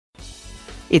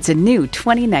It's a new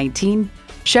 2019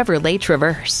 Chevrolet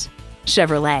Traverse.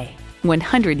 Chevrolet,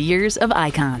 100 years of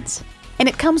icons. And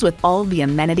it comes with all the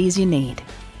amenities you need.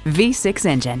 V6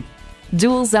 engine,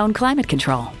 dual zone climate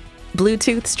control,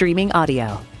 Bluetooth streaming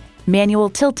audio, manual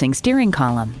tilting steering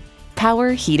column,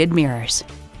 power heated mirrors,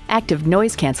 active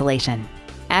noise cancellation,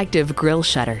 active grille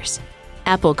shutters,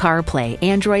 Apple CarPlay,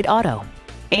 Android Auto,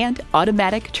 and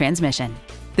automatic transmission.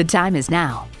 The time is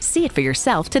now. See it for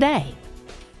yourself today.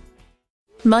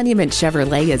 Monument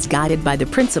Chevrolet is guided by the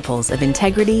principles of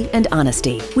integrity and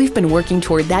honesty. We've been working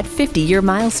toward that 50-year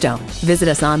milestone. Visit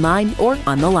us online or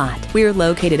on the lot. We're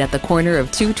located at the corner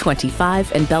of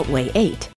 225 and Beltway 8.